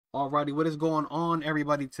Alrighty, what is going on,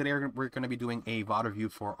 everybody? Today we're going to be doing a VOD review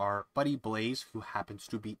for our buddy Blaze, who happens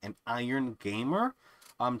to be an Iron Gamer.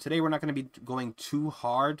 Today we're not going to be going too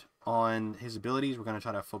hard on his abilities. We're going to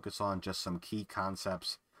try to focus on just some key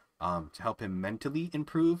concepts to help him mentally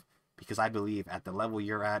improve. Because I believe at the level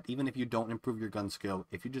you're at, even if you don't improve your gun skill,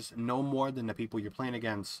 if you just know more than the people you're playing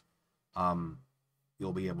against,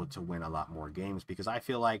 you'll be able to win a lot more games. Because I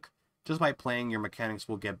feel like just by playing, your mechanics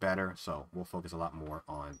will get better. So we'll focus a lot more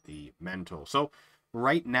on the mental. So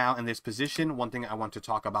right now in this position, one thing I want to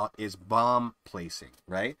talk about is bomb placing,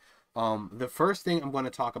 right? The first thing I'm going to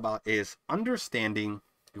talk about is understanding,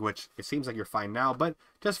 which it seems like you're fine now, but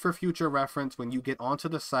just for future reference, when you get onto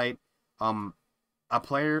the site, a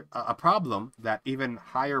problem that even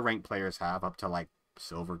higher ranked players have, up to like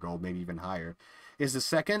silver, gold, maybe even higher, is the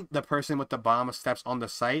second the person with the bomb steps on the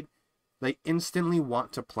site, they instantly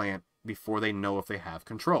want to plant before they know if they have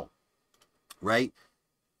control, right?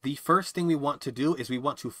 The first thing we want to do is we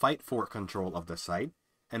want to fight for control of the site.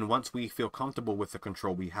 And once we feel comfortable with the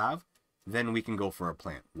control we have, then we can go for a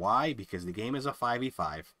plant. Why? Because the game is a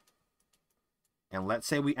 5v5. And let's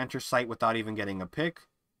say we enter site without even getting a pick.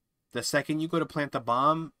 The second you go to plant the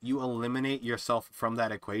bomb, you eliminate yourself from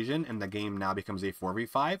that equation, and the game now becomes a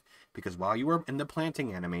 4v5. Because while you were in the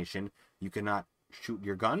planting animation, you cannot shoot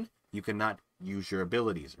your gun, you cannot use your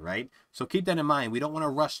abilities, right? So keep that in mind. We don't want to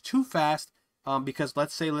rush too fast, because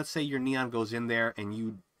let's say your Neon goes in there and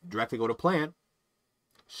you directly go to plant.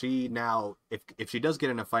 She now, if she does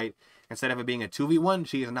get in a fight, instead of it being a 2v1,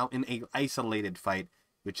 she is now in a isolated fight,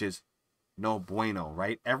 which is no bueno,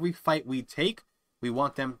 right? Every fight we take, we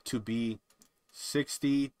want them to be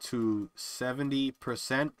 60 to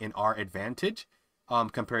 70% in our advantage,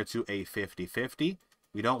 compared to a 50-50.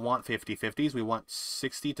 We don't want 50-50s. We want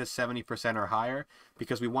 60 to 70% or higher,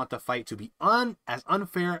 because we want the fight to be as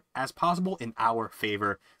unfair as possible in our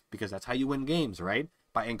favor, because that's how you win games, right?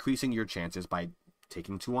 By increasing your chances, by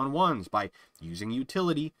taking 2-on-1s, by using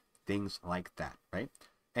utility, things like that, right?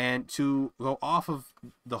 And to go off of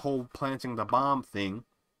the whole planting the bomb thing,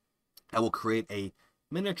 I will create a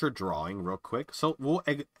miniature drawing real quick. So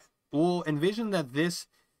we'll envision that this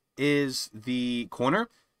is the corner.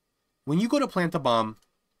 When you go to plant the bomb,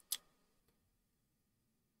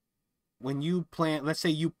 when you plant, let's say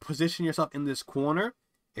you position yourself in this corner.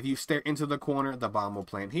 If you stare into the corner, the bomb will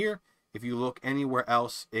plant here. If you look anywhere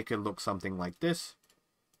else, it could look something like this,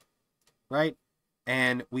 right?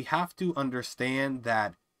 And we have to understand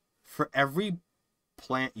that for every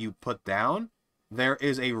plant you put down, there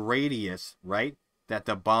is a radius, right, that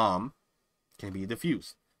the bomb can be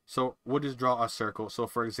diffused. So we'll just draw a circle. So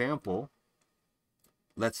for example,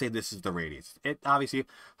 let's say this is the radius. It obviously,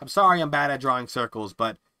 I'm sorry I'm bad at drawing circles,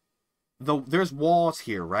 but there's walls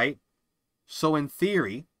here, right? So in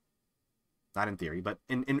theory, not in theory, but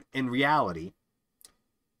in reality,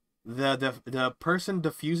 the person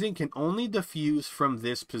diffusing can only diffuse from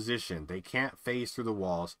this position. They can't phase through the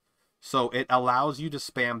walls. So it allows you to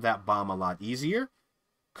spam that bomb a lot easier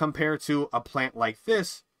compared to a plant like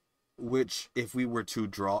this, which if we were to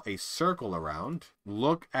draw a circle around,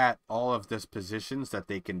 look at all of these positions that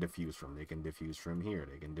they can diffuse from. They can diffuse from here.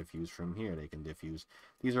 They can diffuse from here. They can diffuse.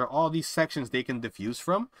 These are all these sections they can diffuse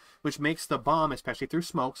from, which makes the bomb, especially through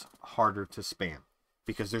smokes, harder to spam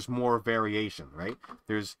because there's more variation, right?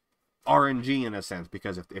 There's RNG in a sense,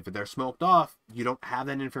 because if they're smoked off, you don't have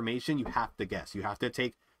that information. You have to guess. You have to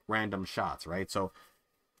take random shots, right? So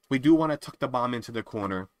we do want to tuck the bomb into the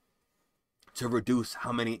corner to reduce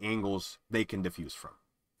how many angles they can diffuse from.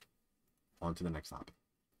 On to the next topic.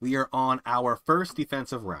 We are on our first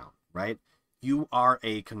defensive round, right? You are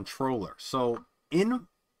a controller. So in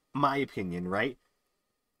my opinion, right,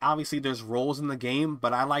 obviously there's roles in the game,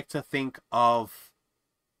 but I like to think of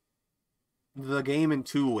the game in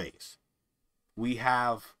two ways. We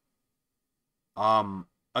have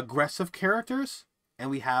aggressive characters and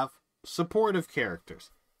we have supportive characters.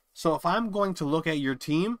 So if I'm going to look at your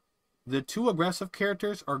team, the two aggressive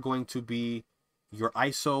characters are going to be your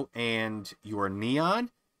ISO and your Neon.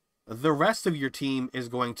 The rest of your team is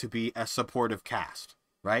going to be a supportive cast,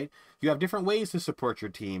 right? You have different ways to support your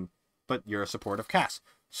team, but you're a supportive cast.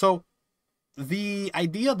 So the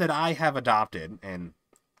idea that I have adopted, and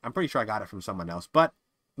I'm pretty sure I got it from someone else, but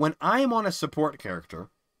when I am on a support character,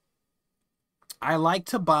 I like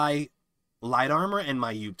to buy light armor and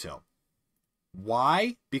my util.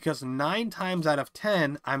 Why? Because 9 times out of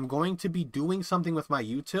 10, I'm going to be doing something with my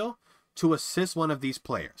util to assist one of these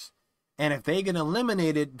players. And if they get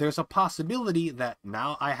eliminated, there's a possibility that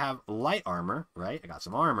now I have light armor, right? I got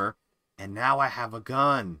some armor, and now I have a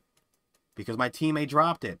gun because my teammate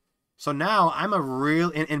dropped it. So now I'm a real,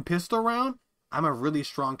 in pistol round, I'm a really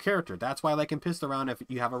strong character. That's why, like in Pistol Round, if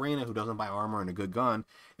you have a Reyna who doesn't buy armor and a good gun,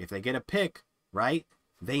 if they get a pick, right,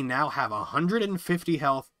 they now have 150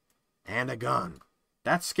 health and a gun.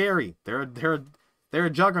 That's scary. They're a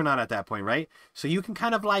juggernaut at that point, right? So you can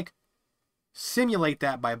kind of like simulate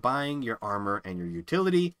that by buying your armor and your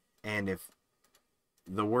utility. And if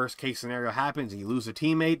the worst case scenario happens and you lose a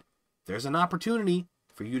teammate, there's an opportunity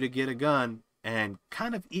for you to get a gun and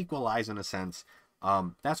kind of equalize in a sense.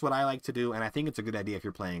 That's what I like to do, and I think it's a good idea if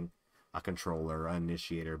you're playing a controller or an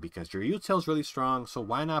initiator, because your util is really strong, so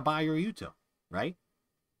why not buy your util, right?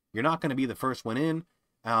 You're not going to be the first one in,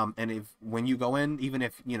 and when you go in, even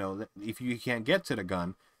if, you know, if you can't get to the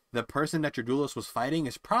gun, the person that your duelist was fighting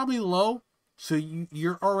is probably low, so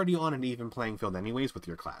you're already on an even playing field anyways with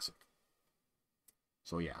your classic.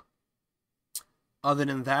 So yeah. Other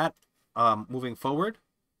than that, moving forward,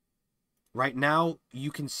 right now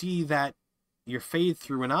you can see that your fade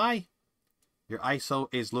through an eye, your ISO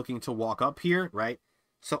is looking to walk up here, right?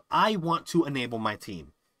 So I want to enable my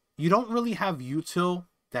team. You don't really have util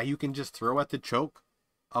that you can just throw at the choke.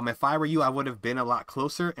 If I were you, I would have been a lot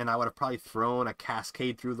closer, and I would have probably thrown a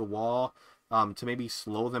cascade through the wall to maybe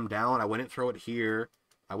slow them down. I wouldn't throw it here.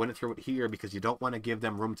 I wouldn't throw it here because you don't want to give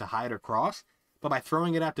them room to hide or cross. But by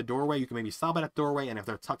throwing it at the doorway, you can maybe stop it at the doorway, and if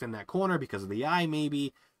they're tucked in that corner because of the eye,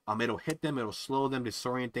 maybe, it'll hit them, it'll slow them,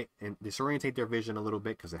 disorientate their vision a little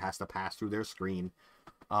bit because it has to pass through their screen,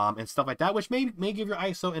 and stuff like that, which may give your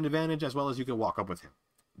ISO an advantage, as well as you can walk up with him.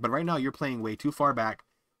 But right now, you're playing way too far back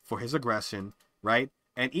for his aggression, right?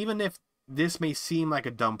 And even if this may seem like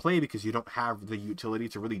a dumb play because you don't have the utility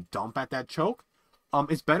to really dump at that choke,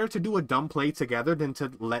 it's better to do a dumb play together than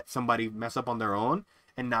to let somebody mess up on their own,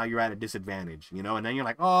 and now you're at a disadvantage, you know? And then you're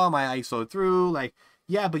like, oh, my ISO through, like,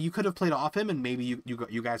 yeah, but you could have played off him, and maybe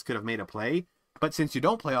you guys could have made a play. But since you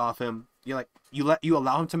don't play off him, you're like, you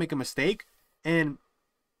allow him to make a mistake, and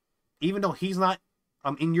even though he's not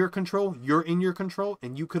in your control, you're in your control,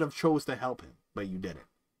 and you could have chose to help him, but you didn't,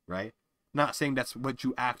 right? Not saying that's what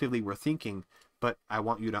you actively were thinking, but I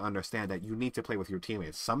want you to understand that you need to play with your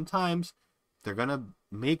teammates. Sometimes they're gonna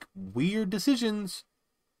make weird decisions.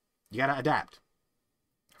 You gotta adapt.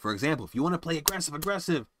 For example, if you want to play aggressive,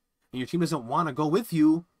 and your team doesn't want to go with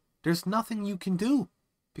you, there's nothing you can do.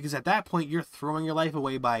 Because at that point, you're throwing your life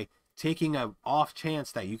away by taking an off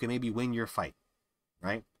chance that you can maybe win your fight.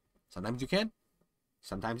 Right? Sometimes you can.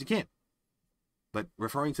 Sometimes you can't. But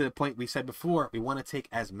referring to the point we said before, we want to take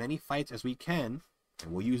as many fights as we can,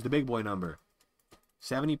 and we'll use the big boy number.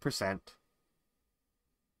 70%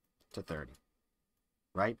 to 30.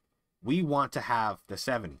 Right? We want to have the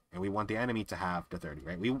 70, and we want the enemy to have the 30,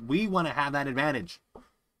 right? We want to have that advantage.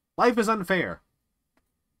 Life is unfair.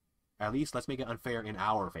 At least let's make it unfair in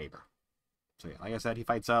our favor. So yeah, like I said, he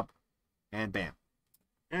fights up, and bam.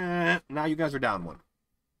 Now you guys are down one.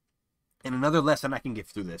 And another lesson I can give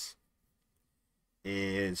through this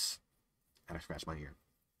is, I gotta scratch my ear,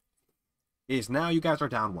 is now you guys are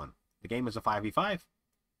down one. The game is a 5v5.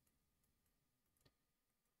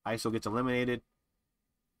 ISO gets eliminated,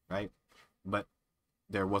 right? But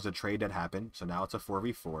there was a trade that happened, so now it's a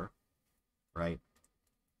 4v4, right?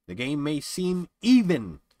 The game may seem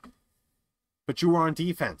even, but you are on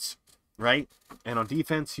defense, right? And on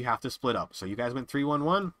defense, you have to split up. So you guys went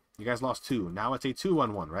 3-1-1. You guys lost 2. Now it's a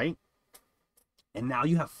 2-1-1, right? And now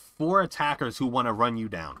you have 4 attackers who want to run you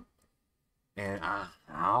down. And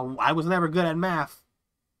I was never good at math,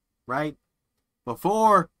 right? But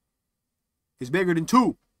 4 is bigger than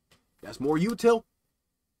 2. That's more util.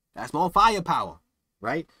 That's more firepower,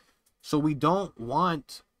 right? So we don't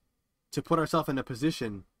want to put ourselves in a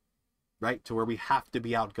position, right, to where we have to be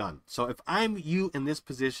outgunned. So if I'm you in this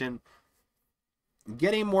position,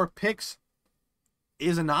 getting more picks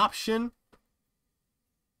is an option,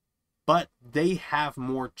 but they have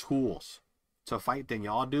more tools to fight than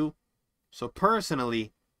y'all do. So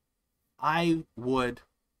personally, I would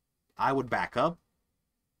back up,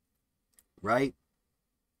 right?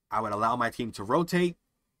 I would allow my team to rotate,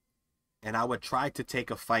 and I would try to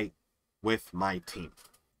take a fight with my team.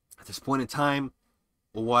 At this point in time,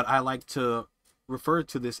 what I like to refer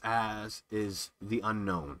to this as is the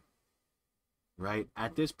unknown, right?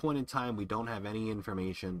 At this point in time, we don't have any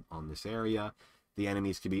information on this area. The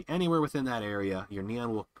enemies could be anywhere within that area. Your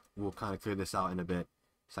neon will kind of clear this out in a bit.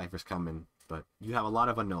 Cypher's coming, but you have a lot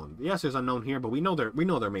of unknown. Yes, there's unknown here, but we know they're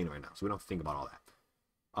main right now, so we don't have to think about all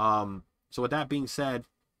that. So with that being said,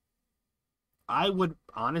 I would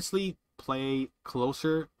honestly play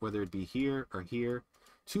closer, whether it be here or here,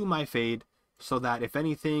 to my fade, so that if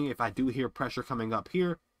anything, if I do hear pressure coming up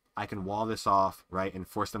here, I can wall this off, right, and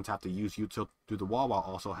force them to have to use util through the wall while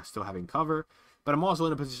also still having cover. but I'm also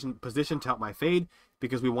in a position to help my Fade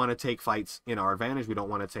because we want to take fights in our advantage. We don't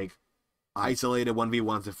want to take isolated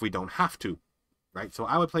 1v1s if we don't have to, right? So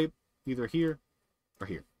I would play either here or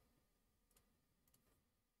here.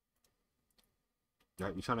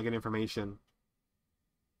 Right? You're trying to get information.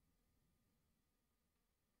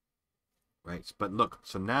 Right? But look,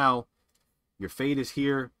 so now your Fade is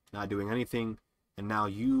here, not doing anything, and now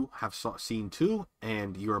you have seen 2,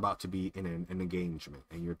 and you're about to be in an engagement,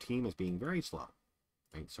 and your team is being very slow.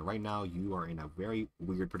 Right? So right now you are in a very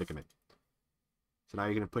weird predicament. So now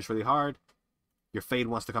you're going to push really hard. Your Fade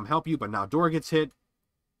wants to come help you, but now door gets hit.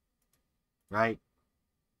 Right?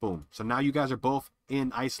 Boom. So now you guys are both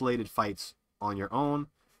in isolated fights on your own,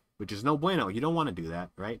 which is no bueno. You don't want to do that,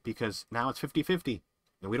 right? Because now it's 50-50,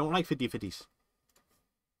 and we don't like 50-50s.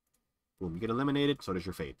 Boom. You get eliminated, so does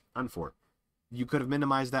your Fade. Unfor. You could have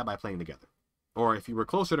minimized that by playing together. Or if you were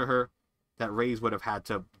closer to her, that Raze would have had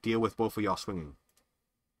to deal with both of y'all swinging.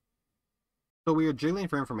 So we are jiggling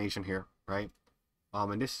for information here, right?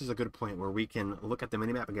 And this is a good point where we can look at the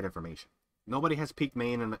minimap and get information. Nobody has peaked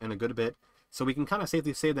main in a good bit, so we can kind of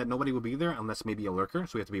safely say that nobody will be there unless maybe a lurker,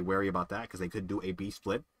 so we have to be wary about that because they could do a B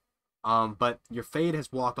split. But your Fade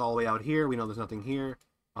has walked all the way out here. We know there's nothing here.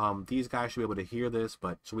 These guys should be able to hear this,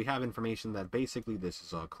 but so we have information that basically this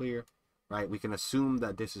is all clear, right? We can assume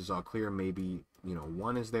that this is all clear. Maybe, you know,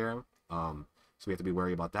 1 is there. So we have to be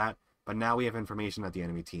wary about that. But now we have information that the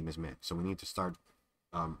enemy team is mid, so we need to start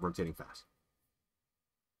rotating fast.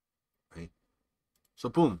 Right? So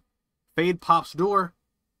boom. Fade pops door.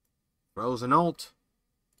 Throws an ult.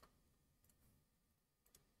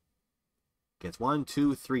 Gets 1,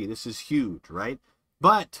 2, 3. This is huge, right?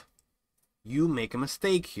 But you make a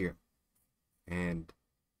mistake here. And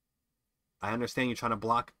I understand you're trying to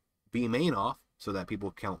block B main off so that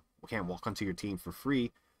people can't walk onto your team for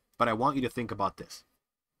free. But I want you to think about this,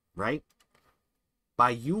 right? By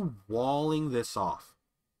you walling this off,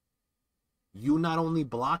 you not only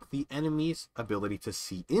block the enemy's ability to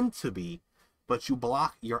see into B, but you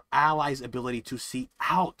block your ally's ability to see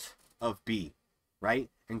out of B, right?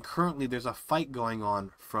 And currently there's a fight going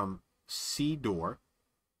on from C door,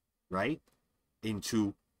 right,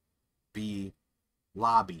 into B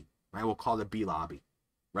lobby, right? We'll call it B lobby,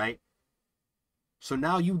 right? So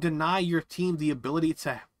now you deny your team the ability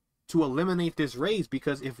to eliminate this Raze,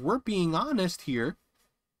 because if we're being honest here,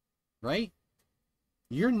 right,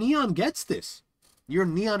 your Neon gets this. Your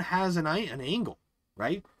Neon has an angle,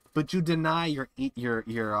 right? But you deny your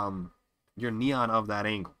Neon of that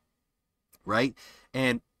angle, right?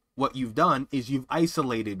 And what you've done is you've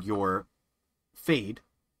isolated your Fade,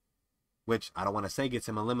 which I don't want to say gets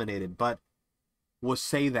him eliminated, but we'll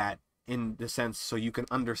say that in the sense so you can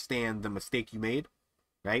understand the mistake you made,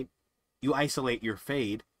 right? You isolate your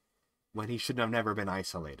Fade when he should have never been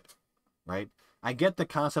isolated, right? I get the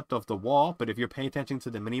concept of the wall, but if you're paying attention to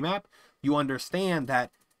the minimap, you understand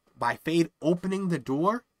that by Fade opening the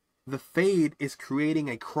door, the Fade is creating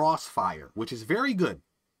a crossfire, which is very good.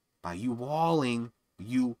 By you walling,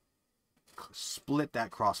 you split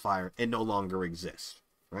that crossfire. It no longer exists,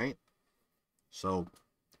 right? So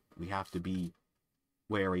we have to be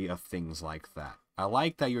wary of things like that. I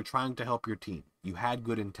like that you're trying to help your team. You had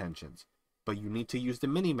good intentions, but you need to use the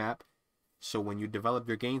minimap so when you develop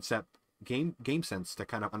your game sense to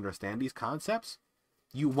kind of understand these concepts,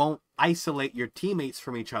 you won't isolate your teammates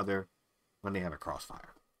from each other when they have a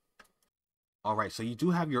crossfire. All right, so you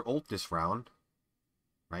do have your ult this round,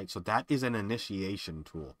 right? So that is an initiation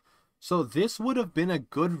tool. So this would have been a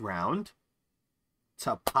good round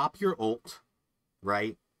to pop your ult,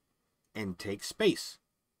 right, and take space.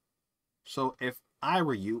 So if I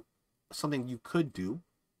were you, something you could do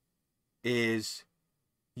is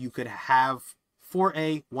you could have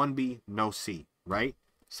 4A, 1B, no C, right?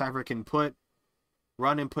 Cypher can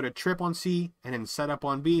run and put a trip on C and then set up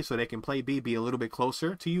on B so they can play B, be a little bit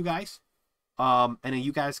closer to you guys. And then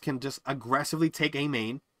you guys can just aggressively take A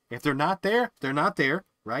main. If they're not there, they're not there,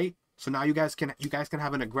 right? So now you guys can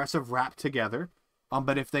have an aggressive wrap together.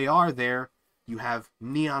 But if they are there, you have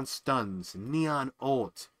Neon stuns, Neon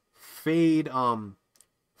ult, Fade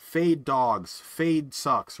dogs, Fade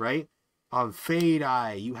sucks, right? Fade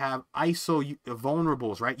eye, you have ISO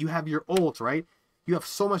vulnerables, right? You have your ult, right? You have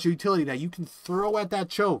so much utility that you can throw at that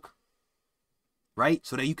choke, right?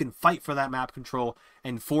 So that you can fight for that map control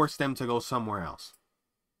and force them to go somewhere else,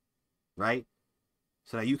 right?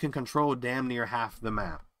 So that you can control damn near half the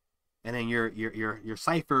map. And then your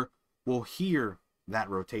Cypher will hear that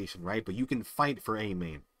rotation, right? But you can fight for A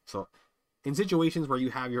main. So in situations where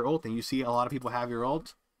you have your ult and you see a lot of people have your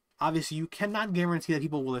ult, obviously you cannot guarantee that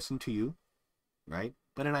people will listen to you, right?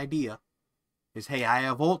 But an idea is, hey, I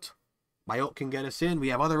have ult, My ult can get us in. We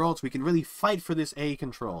have other ults. We can really fight for this A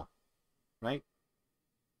control. Right?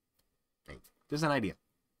 Okay. There's an idea.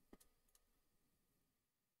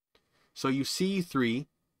 So you see 3.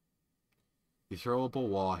 You throw up a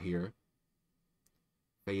wall here.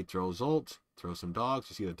 Fade throws ult. Throw some dogs.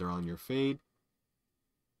 You see that they're on your fade.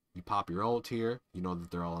 You pop your ult here. You know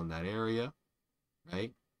that they're all in that area.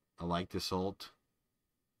 Right? I like this ult.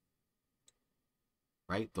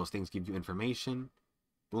 Right? Those things give you information.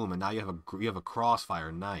 Boom. And now you have a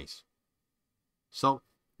crossfire. Nice. So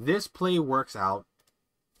this play works out.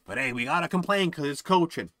 But hey, we gotta complain because it's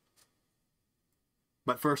coaching.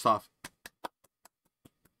 But first off,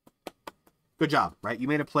 good job, right? You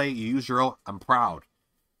made a play. You used your ult. I'm proud.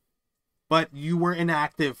 But you were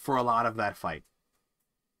inactive for a lot of that fight.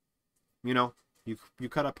 You know, you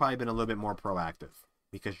could have probably been a little bit more proactive.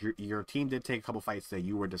 Because your team did take a couple fights that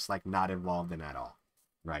you were just like not involved in at all.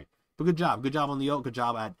 Right? But good job. Good job on the ult. Good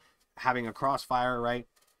job at having a crossfire, right?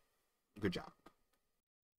 Good job.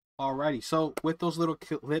 Alrighty, so with those little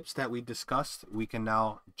clips that we discussed, we can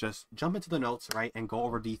now just jump into the notes, right, and go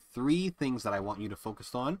over the 3 things that I want you to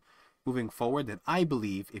focus on moving forward that I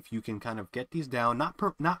believe if you can kind of get these down, not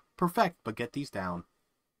perfect, but get these down,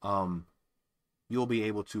 you'll be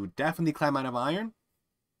able to definitely climb out of iron,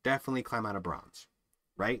 definitely climb out of bronze,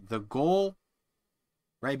 right? The goal,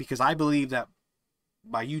 right, because I believe that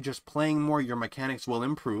by you just playing more, your mechanics will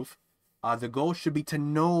improve. The goal should be to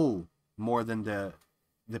know more than the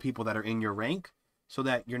people that are in your rank, so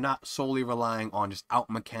that you're not solely relying on just out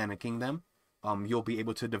mechanicking them. You'll be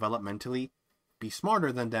able to developmentally be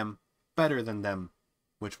smarter than them, better than them,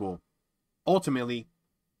 which will ultimately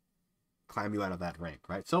climb you out of that rank,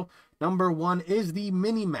 right? So number 1 is the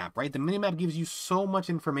mini map, right? The mini map gives you so much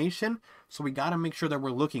information, so we got to make sure that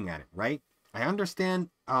we're looking at it, right? I understand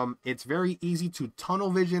it's very easy to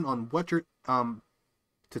tunnel vision on what you're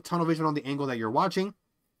to tunnel vision on the angle that you're watching,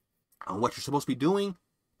 on what you're supposed to be doing.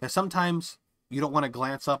 That sometimes you don't want to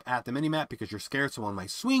glance up at the minimap because you're scared someone might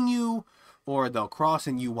swing you or they'll cross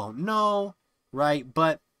and you won't know, right?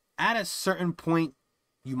 But at a certain point,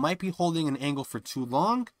 you might be holding an angle for too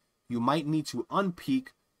long. You might need to unpeak,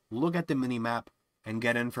 look at the minimap, and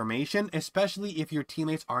get information, especially if your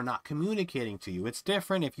teammates are not communicating to you. It's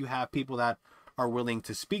different if you have people that are willing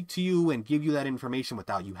to speak to you and give you that information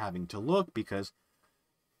without you having to look, because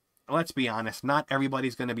let's be honest, not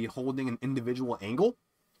everybody's going to be holding an individual angle,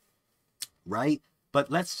 right? But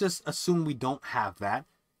let's just assume we don't have that.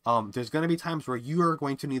 There's going to be times where you are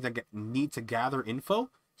going to need to gather info.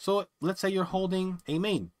 So let's say you're holding a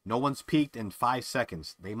main. No one's peeked in 5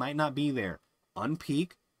 seconds. They might not be there.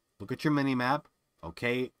 Unpeak. Look at your minimap.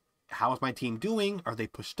 Okay, how is my team doing? Are they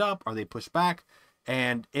pushed up? Are they pushed back?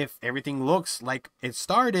 And if everything looks like it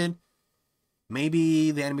started,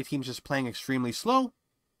 maybe the enemy team's just playing extremely slow.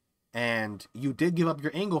 And you did give up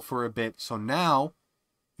your angle for a bit. So now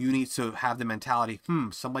you need to have the mentality,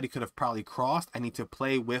 somebody could have probably crossed. I need to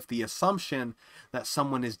play with the assumption that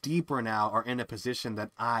someone is deeper now or in a position that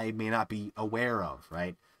I may not be aware of,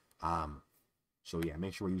 right? So yeah,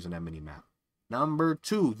 make sure we're using that mini map. Number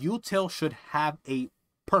 2, util should have a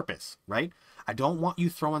purpose, right? I don't want you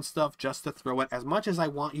throwing stuff just to throw it. As much as I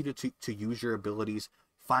want you to use your abilities,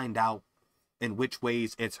 find out in which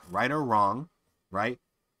ways it's right or wrong, right?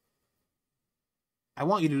 I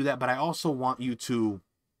want you to do that, but I also want you to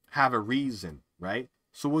have a reason, right?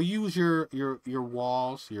 So we'll use your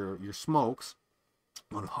walls, your smokes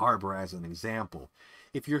on Harbor as an example.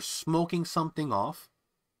 If you're smoking something off,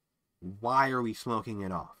 why are we smoking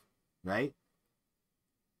it off, right?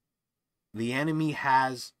 The enemy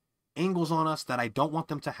has angles on us that I don't want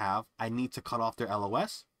them to have. I need to cut off their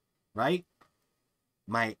LOS, right?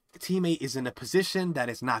 My teammate is in a position that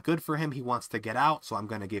is not good for him. He wants to get out, so I'm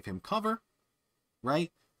going to give him cover, right?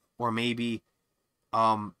 Or maybe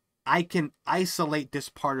I can isolate this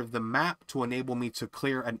part of the map to enable me to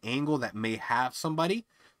clear an angle that may have somebody,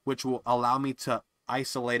 which will allow me to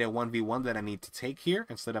isolate a 1v1 that I need to take here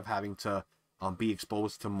instead of having to be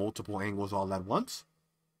exposed to multiple angles all at once.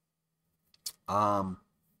 I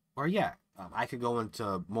could go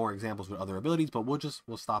into more examples with other abilities, but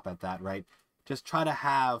we'll stop at that, right? Just try to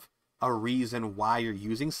have a reason why you're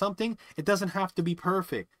using something. It doesn't have to be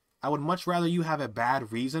perfect. I would much rather you have a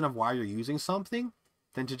bad reason of why you're using something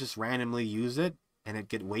than to just randomly use it and it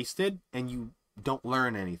get wasted and you don't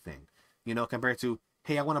learn anything. You know, compared to,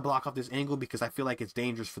 hey, I want to block off this angle because I feel like it's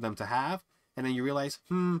dangerous for them to have. And then you realize,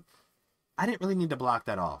 I didn't really need to block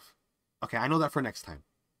that off. Okay, I know that for next time,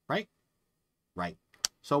 right? Right.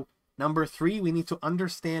 So number 3, we need to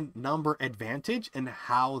understand number advantage and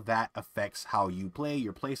how that affects how you play,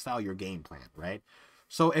 your play style, your game plan, right?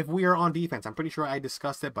 So if we are on defense, I'm pretty sure I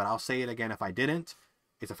discussed it, but I'll say it again if I didn't.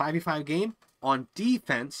 It's a 5v5 game. On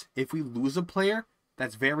defense, if we lose a player,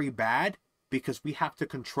 that's very bad because we have to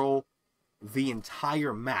control the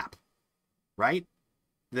entire map, right?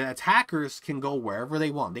 The attackers can go wherever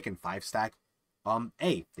they want. They can 5-stack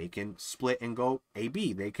A. They can split and go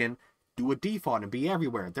AB. They can do a default and be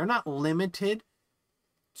everywhere. They're not limited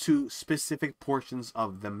to specific portions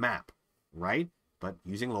of the map, right? But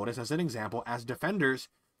using Lotus as an example, as defenders,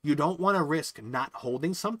 you don't want to risk not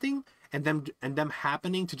holding something and them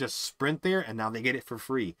happening to just sprint there, and now they get it for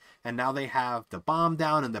free. And now they have the bomb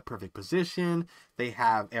down in the perfect position. They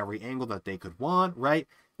have every angle that they could want, right?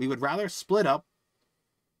 We would rather split up,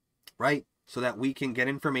 right? So that we can get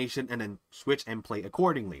information and then switch and play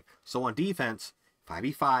accordingly. So on defense,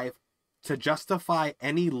 5v5, to justify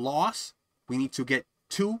any loss, we need to get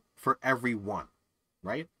 2 for every 1,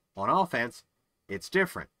 right? On offense, it's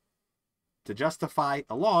different. To justify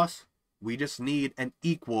a loss, we just need an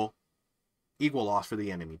equal loss for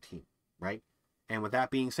the enemy team, right? And with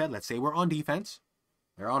that being said, let's say we're on defense,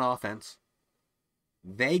 they're on offense,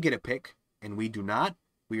 they get a pick, and we do not.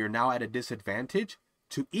 We are now at a disadvantage.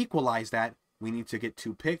 To equalize that, we need to get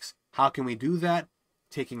 2 picks. How can we do that?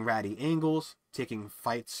 Taking ratty angles, taking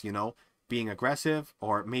fights, you know, being aggressive,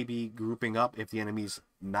 or maybe grouping up if the enemy's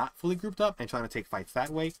not fully grouped up and trying to take fights that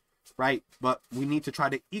way, right? But we need to try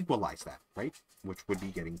to equalize that, right? Which would be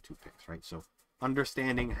getting 2 picks, right? So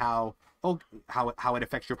understanding how it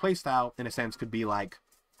affects your playstyle, in a sense, could be like,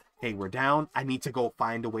 hey, we're down. I need to go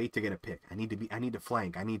find a way to get a pick. I need to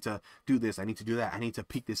flank. I need to do this. I need to do that. I need to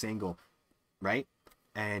peek this angle, right?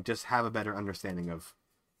 And just have a better understanding of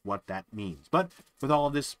what that means. But with all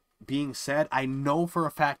of this being said, I know for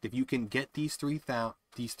a fact if you can get these three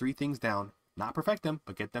things down, not perfect them,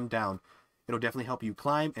 but get them down, it'll definitely help you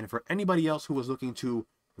climb. And for anybody else who was looking to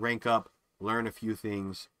rank up, learn a few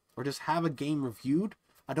things, or just have a game reviewed,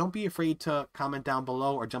 don't be afraid to comment down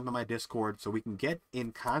below or jump in my Discord so we can get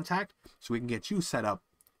in contact, so we can get you set up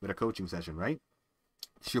with a coaching session, right?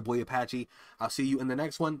 It's your boy Apxche. I'll see you in the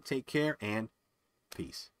next one. Take care and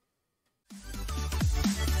peace.